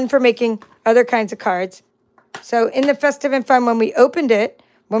also fun for making other kinds of cards. So in the Festive and Fun, when we opened it,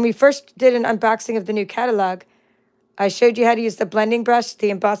 when we first did an unboxing of the new catalog, I showed you how to use the blending brush, the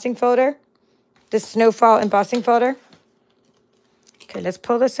embossing folder, the snowfall embossing folder. Okay, let's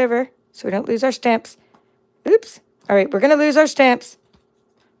pull this over so we don't lose our stamps. Oops. All right, we're going to lose our stamps.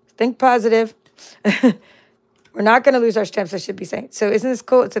 Think positive. We're not going to lose our stamps, I should be saying. So isn't this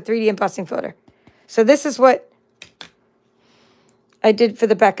cool? It's a 3D embossing folder. So this is what I did for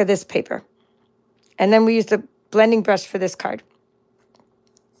the back of this paper. And then we used a blending brush for this card.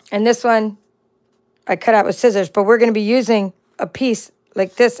 And this one I cut out with scissors, but we're going to be using a piece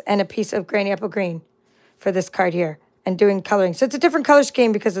like this and a piece of Granny Apple Green for this card here and doing coloring. So it's a different color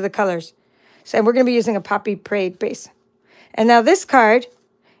scheme because of the colors. So and we're going to be using a Poppy Parade base. And now this card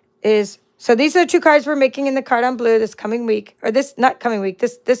is, so these are the 2 cards we're making in the Card on Blue this coming week, or this, not coming week,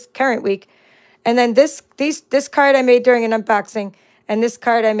 this current week. And then this card I made during an unboxing, and this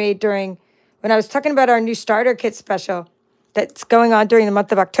card I made during, when I was talking about our new starter kit special that's going on during the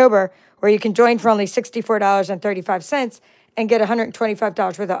month of October, where you can join for only $64.35 and get $125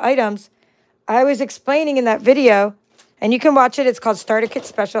 worth of items. I was explaining in that video, and you can watch it, it's called Starter Kit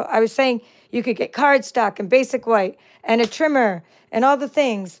Special. I was saying you could get cardstock and basic white and a trimmer and all the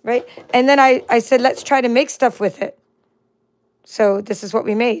things, right? And then I said, let's try to make stuff with it. So this is what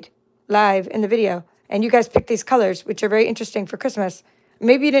we made live in the video. And you guys picked these colors, which are very interesting for Christmas.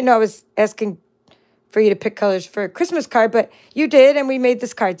 Maybe you didn't know I was asking for you to pick colors for a Christmas card, but you did, and we made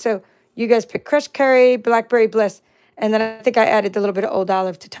this card. So you guys picked Crushed Curry, Blackberry Bliss, and then I think I added the little bit of Old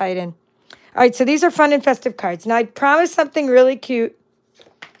Olive to tie it in. All right, so these are fun and festive cards. Now, I promised something really cute,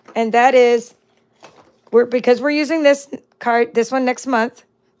 and that is, because we're using this card, this one next month.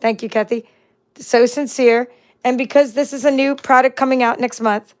 Thank you, Kathy. So sincere. And because this is a new product coming out next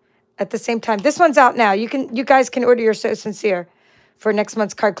month at the same time. This one's out now. You guys can order your So Sincere for next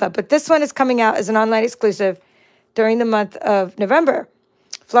month's card club. But this one is coming out as an online exclusive during the month of November.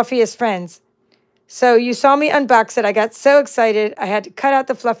 Fluffiest Friends. So you saw me unbox it. I got so excited. I had to cut out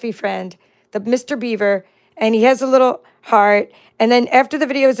the fluffy friend, the Mr. Beaver, and he has a little heart. And then after the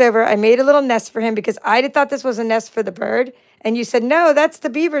video was over, I made a little nest for him because I thought this was a nest for the bird. And you said, no, that's the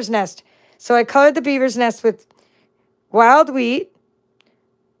beaver's nest. So I colored the beaver's nest with wild wheat,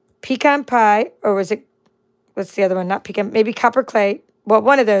 pecan pie, or was it, what's the other one? Not pecan, maybe copper clay. Well,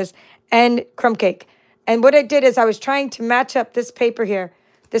 one of those, and crumb cake. And what I did is I was trying to match up this paper here.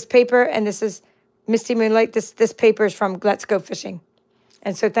 This paper, and this is Misty Moonlight. This paper is from Let's Go Fishing.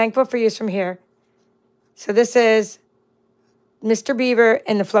 And so thankful for use from here. So this is Mr. Beaver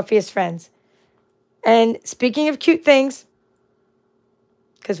and the Fluffiest Friends. And speaking of cute things,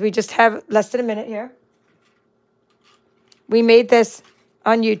 because we just have less than a minute here, we made this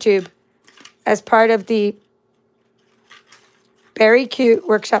on YouTube as part of the Very Cute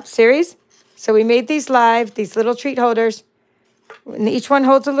Workshop series. So we made these live, these little treat holders. And each one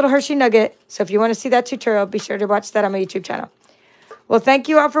holds a little Hershey nugget. So if you want to see that tutorial, be sure to watch that on my YouTube channel. Well, thank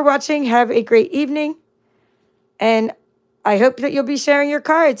you all for watching. Have a great evening. And I hope that you'll be sharing your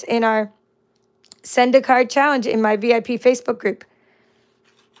cards in our Send a Card Challenge in my VIP Facebook group.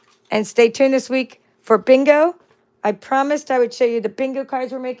 And stay tuned this week for bingo. I promised I would show you the bingo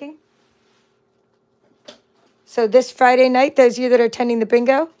cards we're making. So this Friday night, those of you that are attending the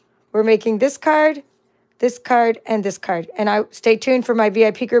bingo, we're making this card, and this card. And stay tuned for my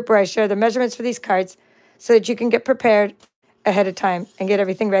VIP group where I share the measurements for these cards so that you can get prepared ahead of time and get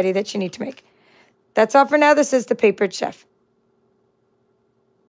everything ready that you need to make. That's all for now. This is the Papered Chef.